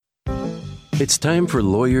It's time for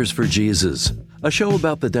Lawyers for Jesus, a show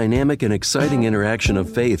about the dynamic and exciting interaction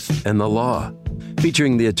of faith and the law,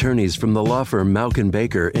 featuring the attorneys from the law firm Mauck &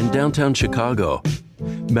 Baker in downtown Chicago.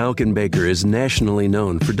 Mauck & Baker is nationally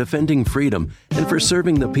known for defending freedom and for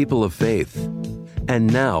serving the people of faith.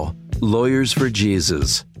 And now, Lawyers for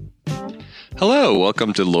Jesus. Hello,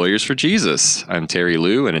 welcome to Lawyers for Jesus. I'm Terry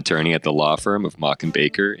Liu, an attorney at the law firm of Mauck &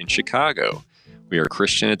 Baker in Chicago. We are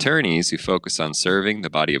Christian attorneys who focus on serving the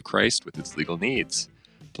body of Christ with its legal needs.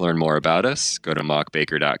 To learn more about us, go to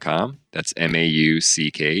mauckbaker.com. That's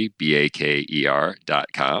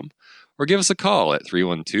MAUCKBAKER.com. Or give us a call at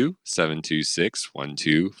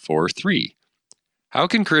 312-726-1243. How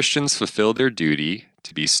can Christians fulfill their duty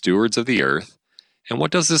to be stewards of the earth, and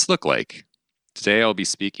what does this look like? Today I'll be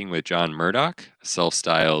speaking with John Murdock, a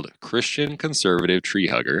self-styled Christian conservative tree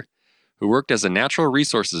hugger, who worked as a natural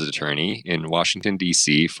resources attorney in Washington,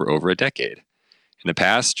 D.C. for over a decade. In the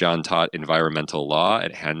past, John taught environmental law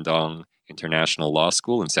at Handong International Law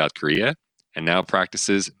School in South Korea, and now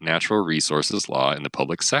practices natural resources law in the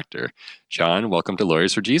public sector. John, welcome to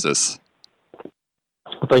Lawyers for Jesus.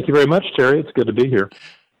 Well, thank you very much, Terry. It's good to be here.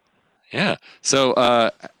 Yeah. So,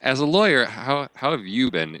 as a lawyer, how have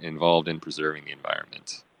you been involved in preserving the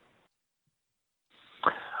environment?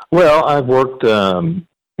 Well, I've worked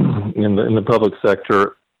in the public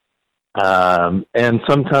sector, and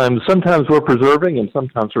sometimes we're preserving, and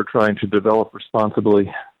sometimes we're trying to develop responsibly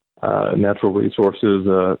natural resources.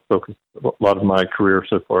 A lot of my career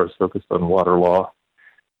so far is focused on water law,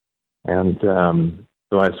 and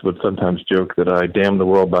so I would sometimes joke that I damn the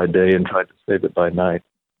world by day and try to save it by night.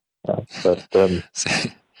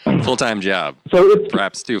 Full-time job. So it's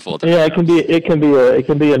perhaps two full-time. Yeah, jobs. it can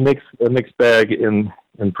be a mixed bag in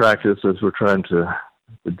practice as we're trying to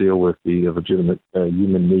deal with the legitimate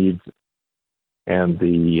human needs and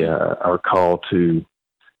our call to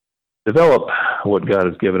develop what God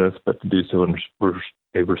has given us, but to do so in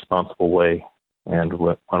a responsible way and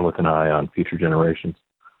one with an eye on future generations.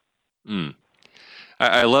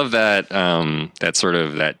 I love that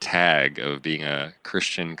that tag of being a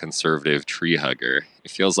Christian conservative tree hugger.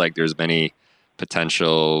 It feels like there's many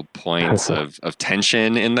potential points of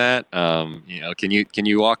tension in that. Can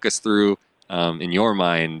you walk us through in your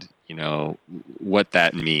mind, what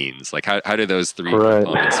that means? Like how do those three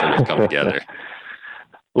components sort of come together?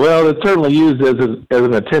 Well, it's certainly used as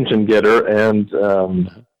an attention getter, and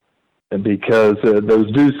because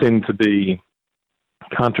those do seem to be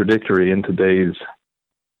contradictory in today's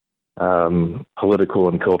political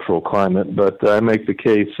and cultural climate. But I make the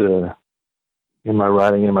case in my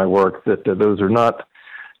writing and my work that those are not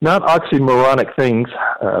oxymoronic things.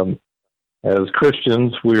 As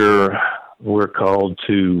Christians, we're called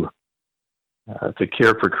to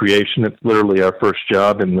care for creation. It's literally our first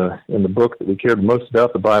job in the book that we care the most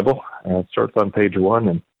about, the Bible. It starts on page 1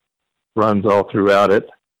 and runs all throughout it.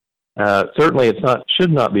 Certainly,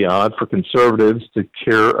 should not be odd for conservatives to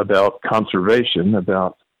care about conservation,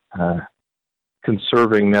 about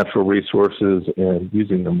conserving natural resources and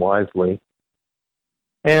using them wisely.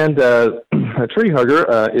 And a tree hugger,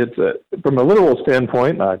 it's from a literal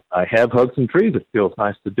standpoint, I have hugged some trees. It feels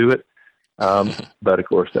nice to do it. But of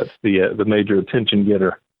course, that's the major attention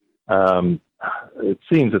getter. It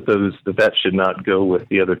seems that should not go with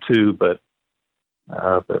the other two, but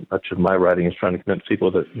much of my writing is trying to convince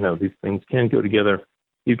people that these things can go together.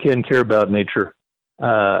 You can care about nature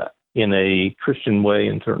in a Christian way,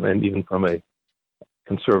 and certainly even from a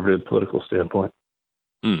conservative political standpoint.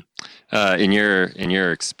 In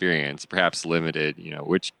your experience, perhaps limited,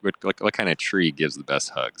 what kind of tree gives the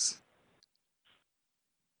best hugs?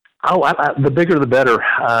 Oh, the bigger the better.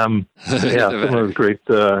 Some of those great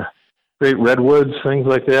redwoods, things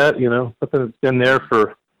like that. Something that's been there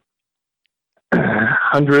for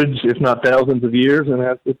hundreds, if not thousands, of years, and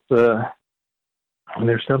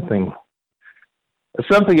there's something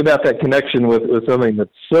about that connection with something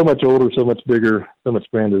that's so much older, so much bigger, so much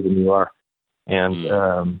grander than you are. And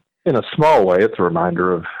in a small way, it's a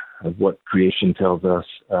reminder of what creation tells us.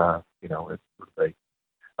 It's sort of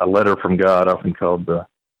a letter from God, often called the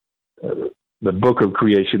book of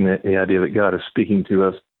creation, the idea that God is speaking to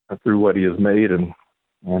us through what He has made, and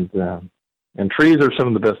trees are some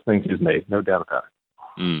of the best things He's made, no doubt about it.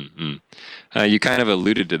 You kind of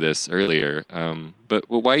alluded to this earlier, but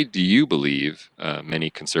why do you believe many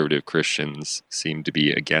conservative Christians seem to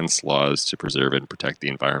be against laws to preserve and protect the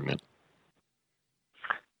environment?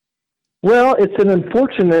 Well, it's an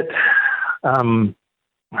unfortunate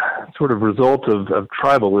sort of result of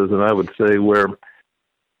tribalism, I would say, where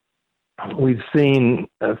we've seen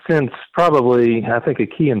since probably, I think a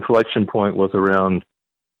key inflection point was around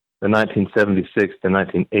the 1976 to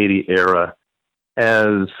 1980 era,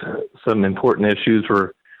 as some important issues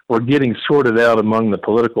were getting sorted out among the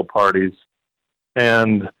political parties.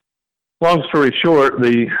 And long story short,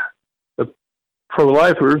 the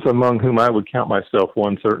pro-lifers, among whom I would count myself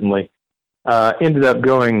one certainly, ended up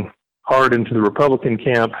going hard into the Republican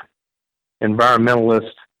camp.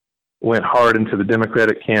 Environmentalists went hard into the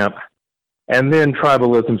Democratic camp. And then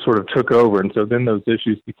tribalism sort of took over. And so then those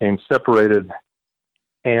issues became separated.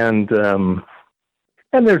 And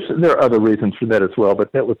there are other reasons for that as well,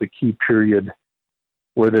 but that was a key period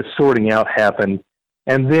where this sorting out happened.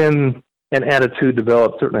 And then an attitude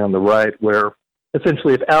developed, certainly on the right, where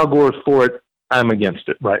essentially if Al Gore's for it, I'm against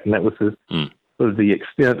it, right? And that was the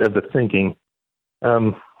extent of the thinking.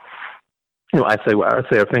 I say our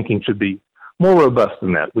thinking should be more robust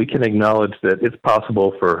than that. We can acknowledge that it's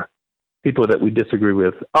possible for people that we disagree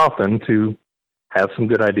with often to have some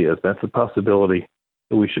good ideas. That's a possibility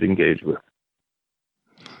that we should engage with.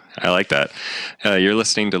 I like that. You're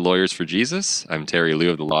listening to Lawyers for Jesus. I'm Terry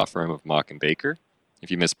Liu of the law firm of Mock & Baker.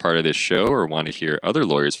 If you missed part of this show or want to hear other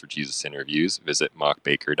Lawyers for Jesus interviews, visit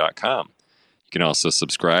mockbaker.com. You can also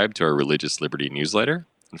subscribe to our Religious Liberty newsletter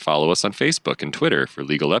and follow us on Facebook and Twitter for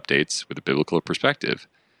legal updates with a biblical perspective.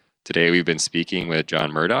 Today we've been speaking with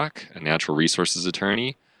John Murdock, a natural resources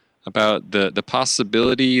attorney, about the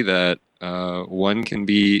possibility that one can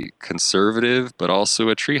be conservative but also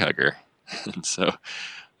a tree hugger. And so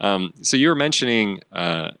you were mentioning,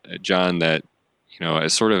 John, that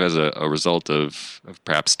as sort of as a result of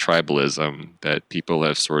perhaps tribalism, that people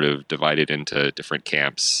have sort of divided into different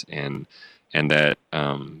camps, and that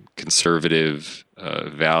conservative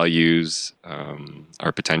values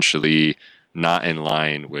are potentially not in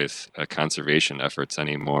line with conservation efforts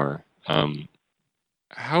anymore.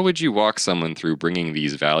 How would you walk someone through bringing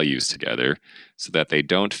these values together so that they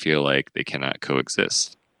don't feel like they cannot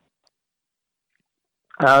coexist?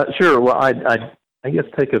 Sure. Well, I guess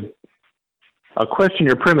I'll question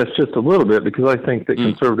your premise just a little bit, because I think that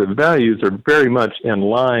conservative values are very much in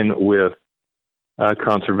line with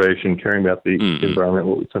conservation, caring about the environment,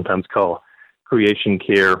 what we sometimes call creation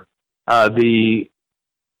care.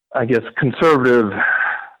 Conservative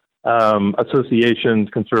associations,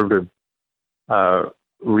 conservative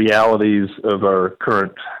realities of our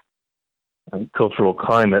current cultural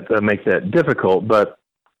climate make that difficult. But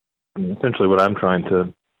essentially what I'm trying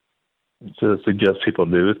to suggest people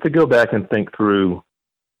do is to go back and think through,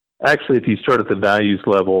 actually, if you start at the values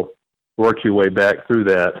level, work your way back through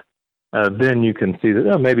that, then you can see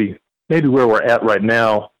that maybe where we're at right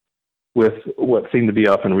now with what seem to be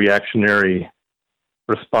often reactionary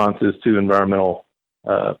responses to environmental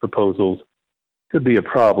proposals could be a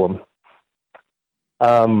problem.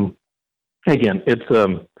 Again,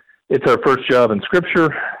 it's our first job in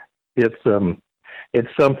Scripture. It's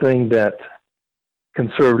something that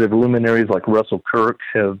conservative luminaries like Russell Kirk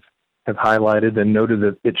have highlighted and noted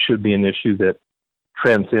that it should be an issue that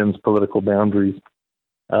transcends political boundaries.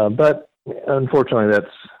 But unfortunately,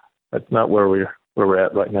 that's not where we're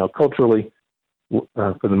at right now culturally,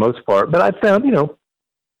 for the most part. But I found,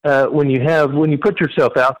 when you put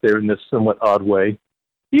yourself out there in this somewhat odd way,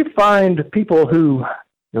 you find people who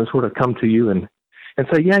sort of come to you and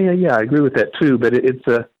say, yeah, I agree with that too. But it's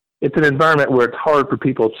an environment where it's hard for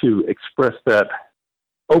people to express that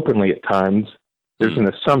openly at times. There's an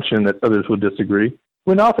assumption that others would disagree,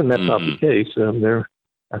 when often that's not the case.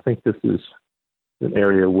 I think this is an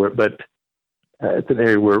area where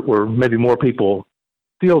maybe more people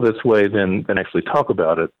feel this way than actually talk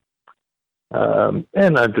about it.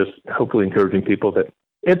 And I'm just hopefully encouraging people that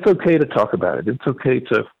it's okay to talk about it. It's okay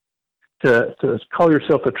to call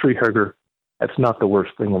yourself a tree hugger. That's not the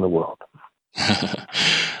worst thing in the world.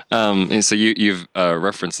 And so you've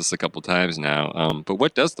referenced this a couple times now, but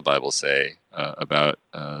what does the Bible say about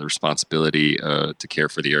the responsibility to care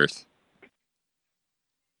for the earth?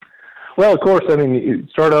 Well, of course, you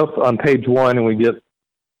start off on page 1 and we get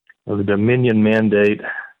the dominion mandate,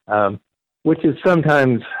 which is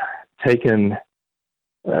sometimes taken,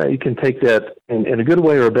 you can take that in a good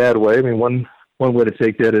way or a bad way. One way to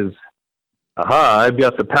take that is, I've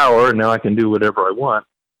got the power and now I can do whatever I want.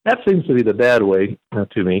 That seems to be the bad way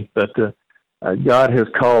to me, but God has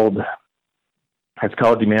called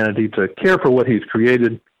humanity to care for what He's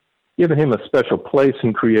created, given him a special place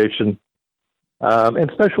in creation,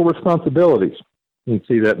 and special responsibilities. You can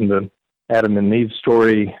see that in the Adam and Eve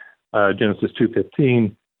story, Genesis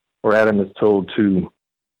 2:15, where Adam is told to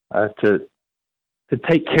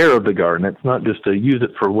take care of the garden. It's not just to use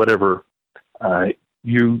it for whatever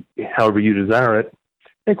however you desire it.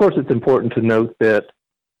 And of course, it's important to note that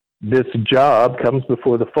this job comes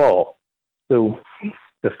before the fall. So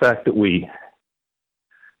the fact that we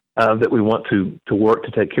that we want to work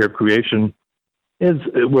to take care of creation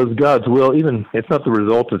it was God's will. Even it's not the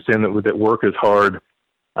result of sin that work is hard.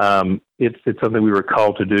 It's something we were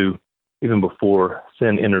called to do even before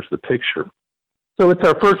sin enters the picture. So it's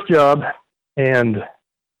our first job, and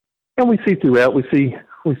we see throughout we see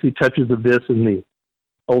touches of this in the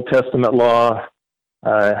Old Testament law,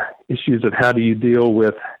 issues of how do you deal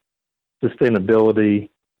with sustainability.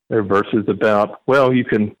 There are verses about, well, you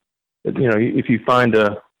can, if you find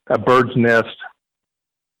a bird's nest,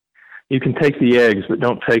 you can take the eggs, but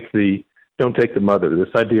don't take the mother.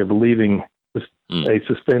 This idea of leaving a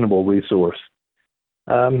sustainable resource.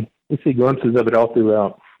 We see glimpses of it all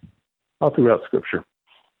throughout Scripture.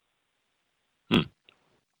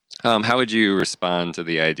 How would you respond to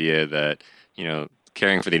the idea that,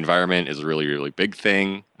 caring for the environment is a really, really big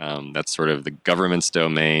thing? That's sort of the government's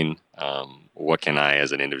domain. What can I,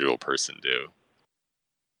 as an individual person, do?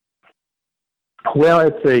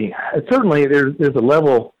 Well, certainly there's a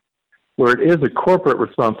level where it is a corporate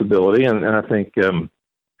responsibility, and I think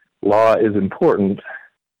law is important.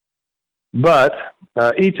 But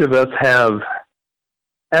each of us have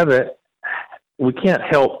it. We can't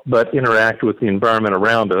help but interact with the environment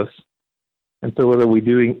around us, and so whether we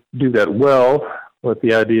do that well, with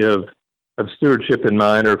the idea of stewardship in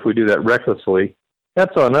mind, or if we do that recklessly,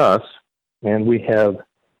 that's on us. And we have,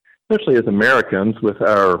 especially as Americans, with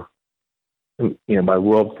our, by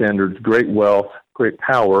world standards, great wealth, great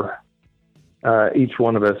power, each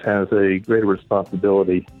one of us has a greater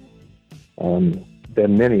responsibility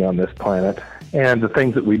than many on this planet. And the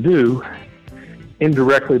things that we do,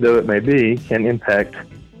 indirectly though it may be, can impact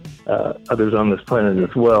others on this planet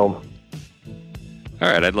as well. All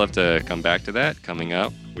right, I'd love to come back to that. Coming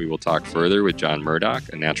up, we will talk further with John Murdock,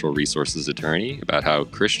 a natural resources attorney, about how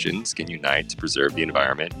Christians can unite to preserve the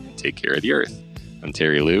environment and take care of the earth. I'm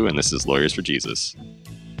Terry Liu, and this is Lawyers for Jesus.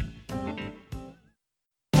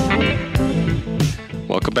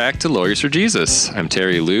 Welcome back to Lawyers for Jesus. I'm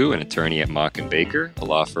Terry Liu, an attorney at Mock & Baker, a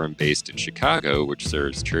law firm based in Chicago, which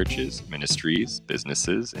serves churches, ministries,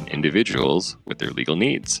 businesses, and individuals with their legal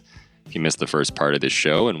needs. If you missed the first part of this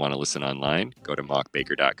show and want to listen online, go to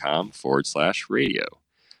mockbaker.com/radio.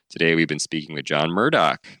 Today we've been speaking with John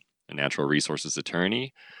Murdock, a natural resources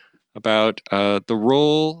attorney, about the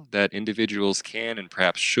role that individuals can and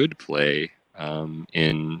perhaps should play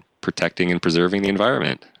in protecting and preserving the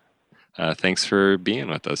environment. Thanks for being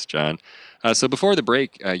with us, John. So before the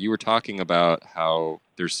break, you were talking about how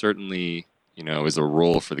there's certainly, is a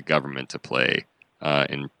role for the government to play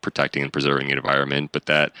in protecting and preserving the environment, but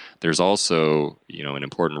that there's also, an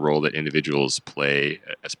important role that individuals play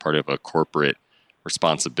as part of a corporate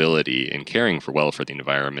responsibility in caring for the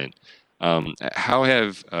environment. How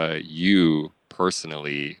have you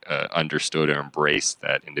personally understood or embraced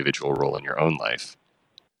that individual role in your own life?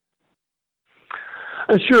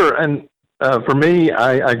 Sure. And for me,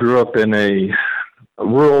 I grew up in a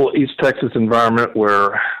rural East Texas environment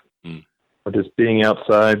where just being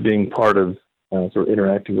outside, being part of sort of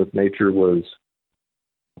interacting with nature was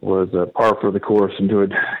a par for the course.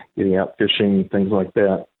 Enjoyed getting out fishing, things like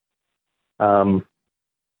that.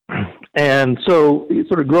 And so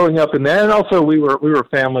sort of growing up in that, and also we were a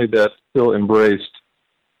family that still embraced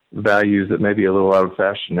values that may be a little out of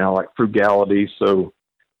fashion now, like frugality. So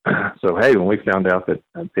hey, when we found out that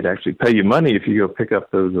they'd actually pay you money if you go pick up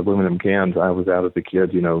those aluminum cans, I was out as a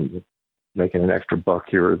kid, making an extra buck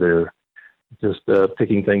here or there, just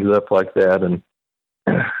picking things up like that. And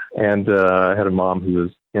I had a mom who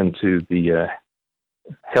was into the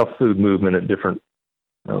health food movement at different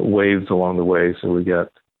waves along the way. So we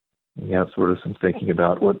got sort of some thinking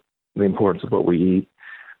about what the importance of what we eat.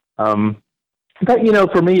 But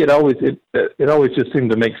for me, it always just seemed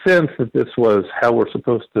to make sense that this was how we're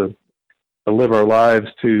supposed to live our lives.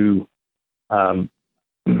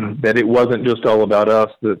 That it wasn't just all about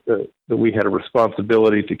us. That we had a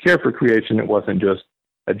responsibility to care for creation. It wasn't just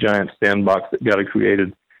a giant sandbox that God had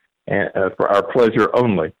created for our pleasure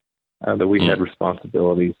only. That we had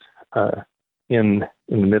responsibilities in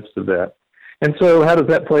the midst of that. And so, how does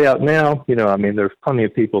that play out now? There's plenty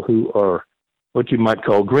of people who are what you might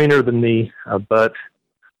call greener than me, but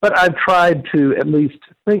I've tried to at least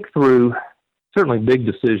think through certainly big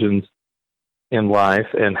decisions in life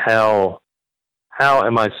and how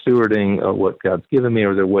am I stewarding what God's given me?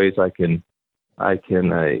 Are there ways I can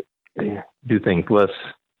do things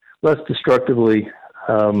less destructively?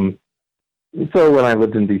 So when I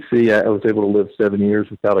lived in D.C., I was able to live 7 years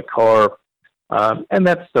without a car, and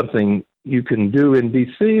that's something you can do in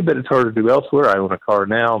D.C., but it's hard to do elsewhere. I own a car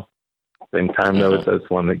now. Same time, though, it's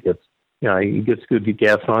one that gets, it gets good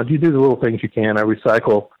gas mileage. You do the little things you can. I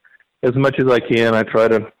recycle as much as I can. I try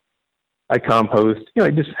to I compost.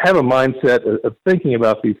 Just have a mindset of thinking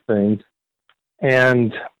about these things.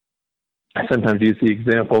 And I sometimes use the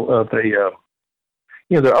example of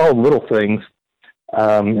they're all little things.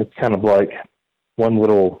 It's kind of like one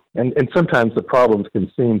little, and sometimes the problems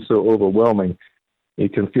can seem so overwhelming. You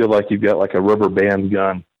can feel like you've got like a rubber band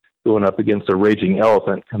gun going up against a raging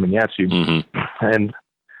elephant coming at you. And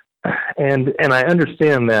I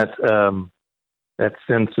understand that that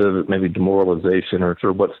sense of maybe demoralization or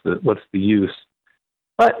sort of what's the use.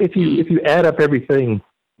 But if you add up everything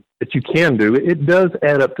that you can do, it does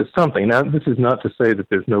add up to something. Now, this is not to say that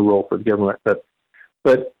there's no role for the government, but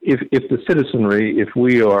if the citizenry, if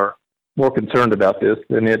we are more concerned about this,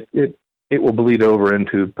 then it will bleed over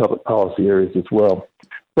into public policy areas as well.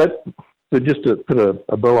 But so just to put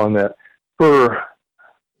a bow on that, for,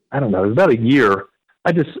 I don't know, it was about a year,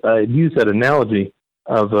 I used that analogy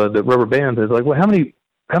of the rubber bands. I was like, well, how many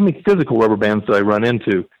physical rubber bands did I run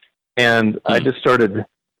into? And I just started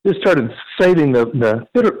saving the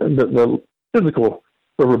physical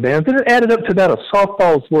rubber bands, and it added up to about a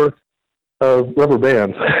softball's worth of rubber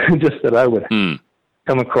bands, just that I would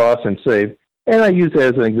come across and save. And I use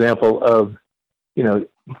that as an example of,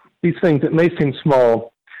 these things that may seem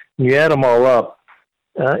small, when you add them all up,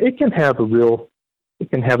 it can have a real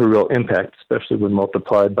impact, especially when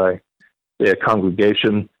multiplied by, say, a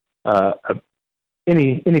congregation,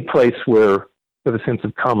 any place where we have a sense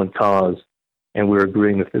of common cause and we're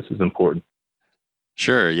agreeing that this is important.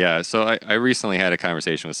 Sure, yeah. So I recently had a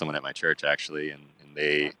conversation with someone at my church, actually, and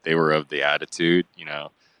they were of the attitude,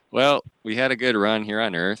 well, we had a good run here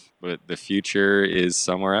on Earth, but the future is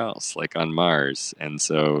somewhere else, like on Mars. And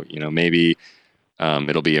so, maybe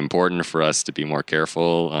it'll be important for us to be more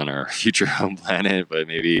careful on our future home planet, but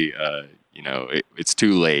maybe, it's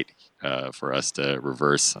too late for us to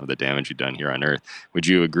reverse some of the damage we've done here on Earth. Would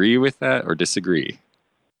you agree with that or disagree?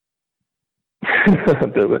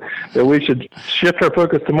 that we should shift our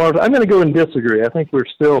focus to Mars. I'm going to go and disagree. I think we're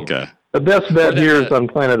still the best bet here is on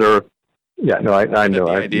planet Earth. Yeah, no, I know.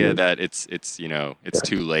 The idea that it's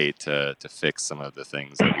too late to fix some of the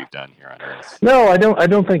things that we've done here on Earth. No, I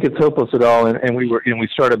don't think it's hopeless at all. And we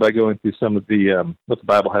started by going through some of the what the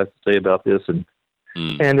Bible has to say about this, and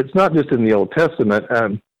it's not just in the Old Testament.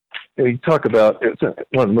 You talk about it's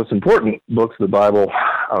one of the most important books of the Bible,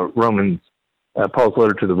 Romans, Paul's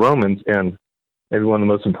letter to the Romans, and maybe one of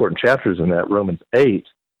the most important chapters in that, Romans 8.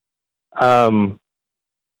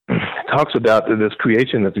 Talks about this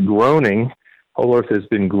creation that's groaning. Whole earth has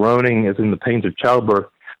been groaning as in the pains of childbirth,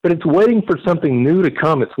 but it's waiting for something new to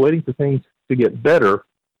come. It's waiting for things to get better.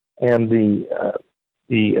 And the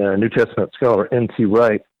New Testament scholar N.T.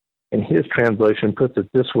 Wright, in his translation, puts it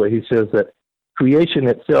this way. He says that creation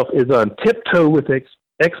itself is on tiptoe with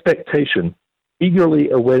expectation, eagerly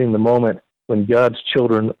awaiting the moment when God's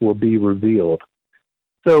children will be revealed.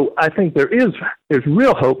 So I think there's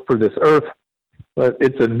real hope for this earth. But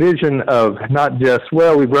it's a vision of not just,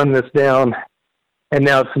 well, we've run this down, and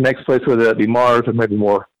now it's the next place, whether that be Mars or maybe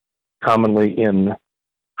more commonly in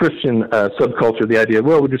Christian subculture, the idea,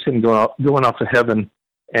 well, we're just going off to heaven,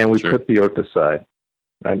 and we put the earth aside.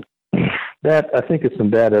 Right? That, I think, is some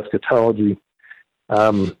bad eschatology.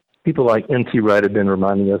 People like N.T. Wright have been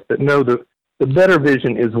reminding us that, no, the better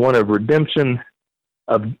vision is one of redemption,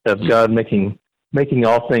 of God making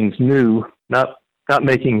all things new, not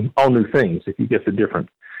making all new things, if you get the difference.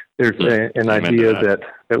 There's an idea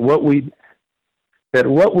that what we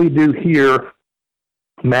do here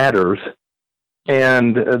matters,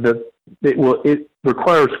 and that it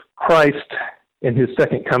requires Christ in his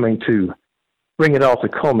second coming to bring it all to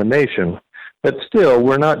culmination. But still,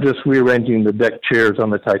 we're not just rearranging the deck chairs on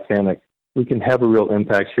the Titanic. We can have a real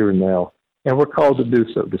impact here and now, and we're called to do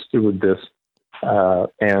so, to steward this.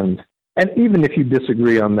 And even if you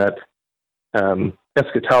disagree on that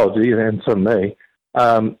eschatology, and some may,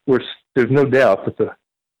 there's no doubt that the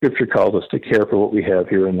Scripture calls us to care for what we have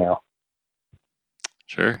here and now.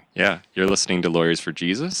 Sure, yeah. You're listening to Lawyers for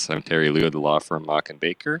Jesus. I'm Terry Liu of the law firm Mock &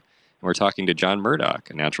 Baker, and we're talking to John Murdock,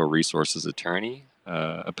 a natural resources attorney,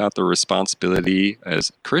 about the responsibility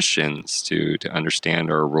as Christians to understand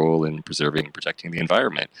our role in preserving and protecting the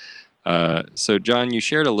environment. So, John, you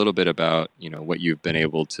shared a little bit about what you've been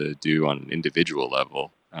able to do on an individual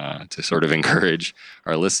level to sort of encourage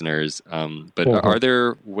our listeners. But are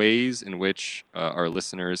there ways in which our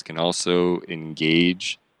listeners can also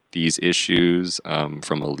engage these issues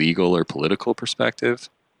from a legal or political perspective?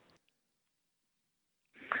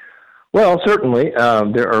 Well, certainly.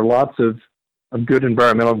 There are lots of good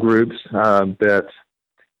environmental groups that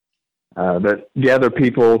gather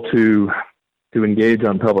people to engage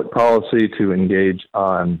on public policy, to engage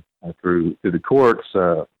on through the courts,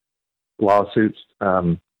 lawsuits.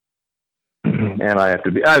 And I have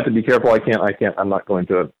to be careful. I'm not going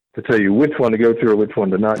to tell you which one to go to or which one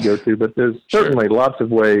to not go to, but there's certainly lots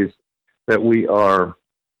of ways that we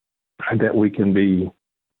can be,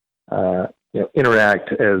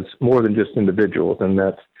 interact as more than just individuals. And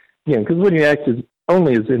that's, because when you act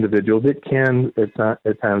only as individuals, it can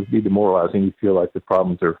at times be demoralizing. You feel like the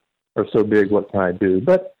problems are so big. What can I do?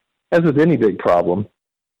 But as with any big problem,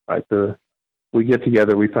 right? We get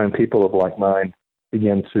together, we find people of like mind,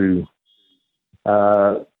 begin to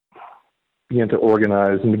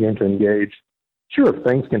organize and begin to engage. Sure,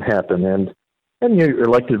 things can happen, and your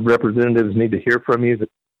elected representatives need to hear from you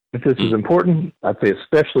that if this is important. I'd say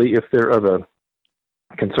especially if they're of a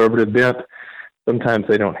conservative bent. Sometimes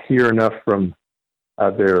they don't hear enough from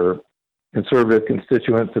their conservative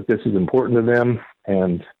constituents that this is important to them,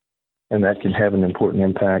 and that can have an important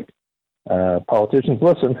impact. Politicians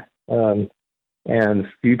listen, and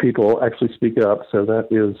few people actually speak up, so that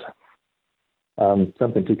is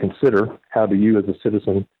something to consider. How do you as a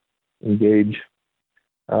citizen engage?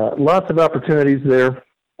 Lots of opportunities there,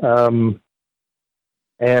 and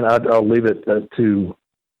I'll leave it to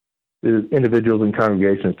the individuals and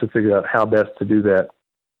congregations to figure out how best to do that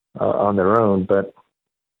on their own. But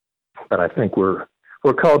I think we're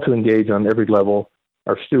called to engage on every level.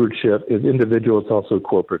 Our stewardship is individual; it's also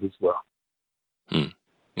corporate as well.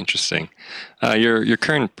 Interesting. Your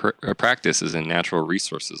current practice is in natural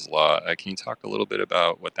resources law. Can you talk a little bit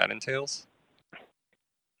about what that entails?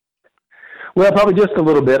 Well, probably just a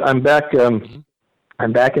little bit. I'm back. I'm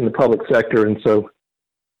back in the public sector, and so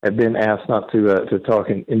I've been asked not to talk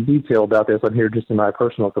in detail about this. I'm here just in my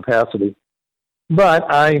personal capacity,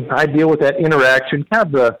 but I deal with that interaction.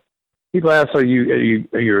 People ask, "Are you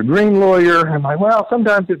a green lawyer?" I'm like, well,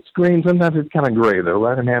 sometimes it's green, sometimes it's kind of gray, though,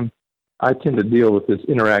 right? And I tend to deal with this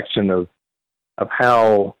interaction of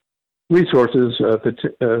how resources,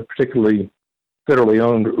 particularly federally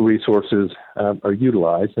owned resources, are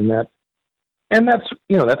utilized, and that's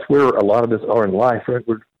where a lot of us are in life, right?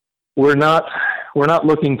 We're not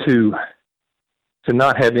looking to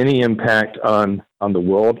not have any impact on the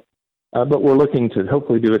world, but we're looking to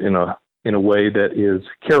hopefully do it in a way that is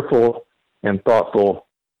careful and thoughtful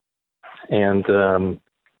and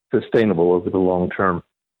sustainable over the long term.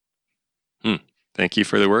 Thank you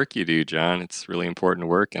for the work you do, John. It's really important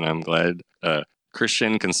work, and I'm glad a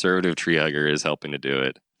Christian conservative tree hugger is helping to do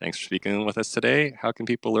it. Thanks for speaking with us today. How can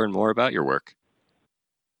people learn more about your work?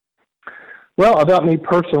 Well, about me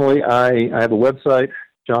personally, I have a website,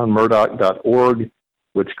 johnmurdock.org,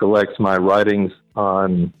 which collects my writings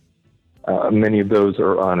on, many of those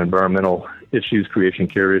are on environmental issues, creation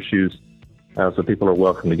care issues, so people are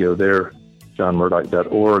welcome to go there,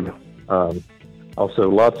 johnmurdock.org. Also,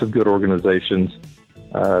 lots of good organizations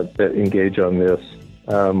that engage on this.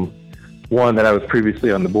 One that I was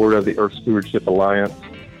previously on the board of, the Earth Stewardship Alliance,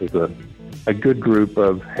 is a good group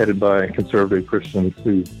headed by conservative Christians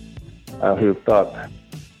who have thought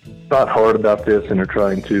hard about this and are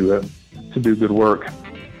trying to do good work.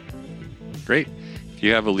 Great. If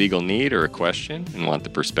you have a legal need or a question and want the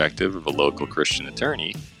perspective of a local Christian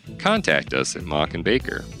attorney, contact us at Mock &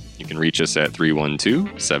 Baker. You can reach us at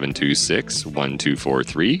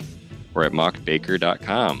 312-726-1243 or at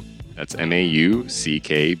mockbaker.com. That's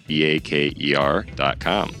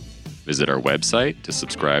MAUCKBAKER.com. Visit our website to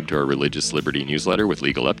subscribe to our Religious Liberty newsletter with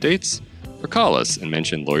legal updates, or call us and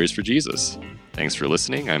mention Lawyers for Jesus. Thanks for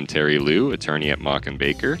listening. I'm Terry Liu, attorney at Mock &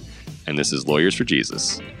 Baker, and this is Lawyers for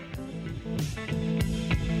Jesus.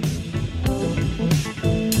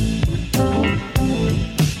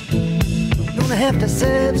 Have to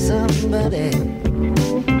serve somebody.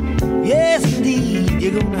 Yes, indeed,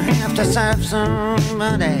 you're gonna have to serve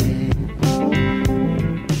somebody.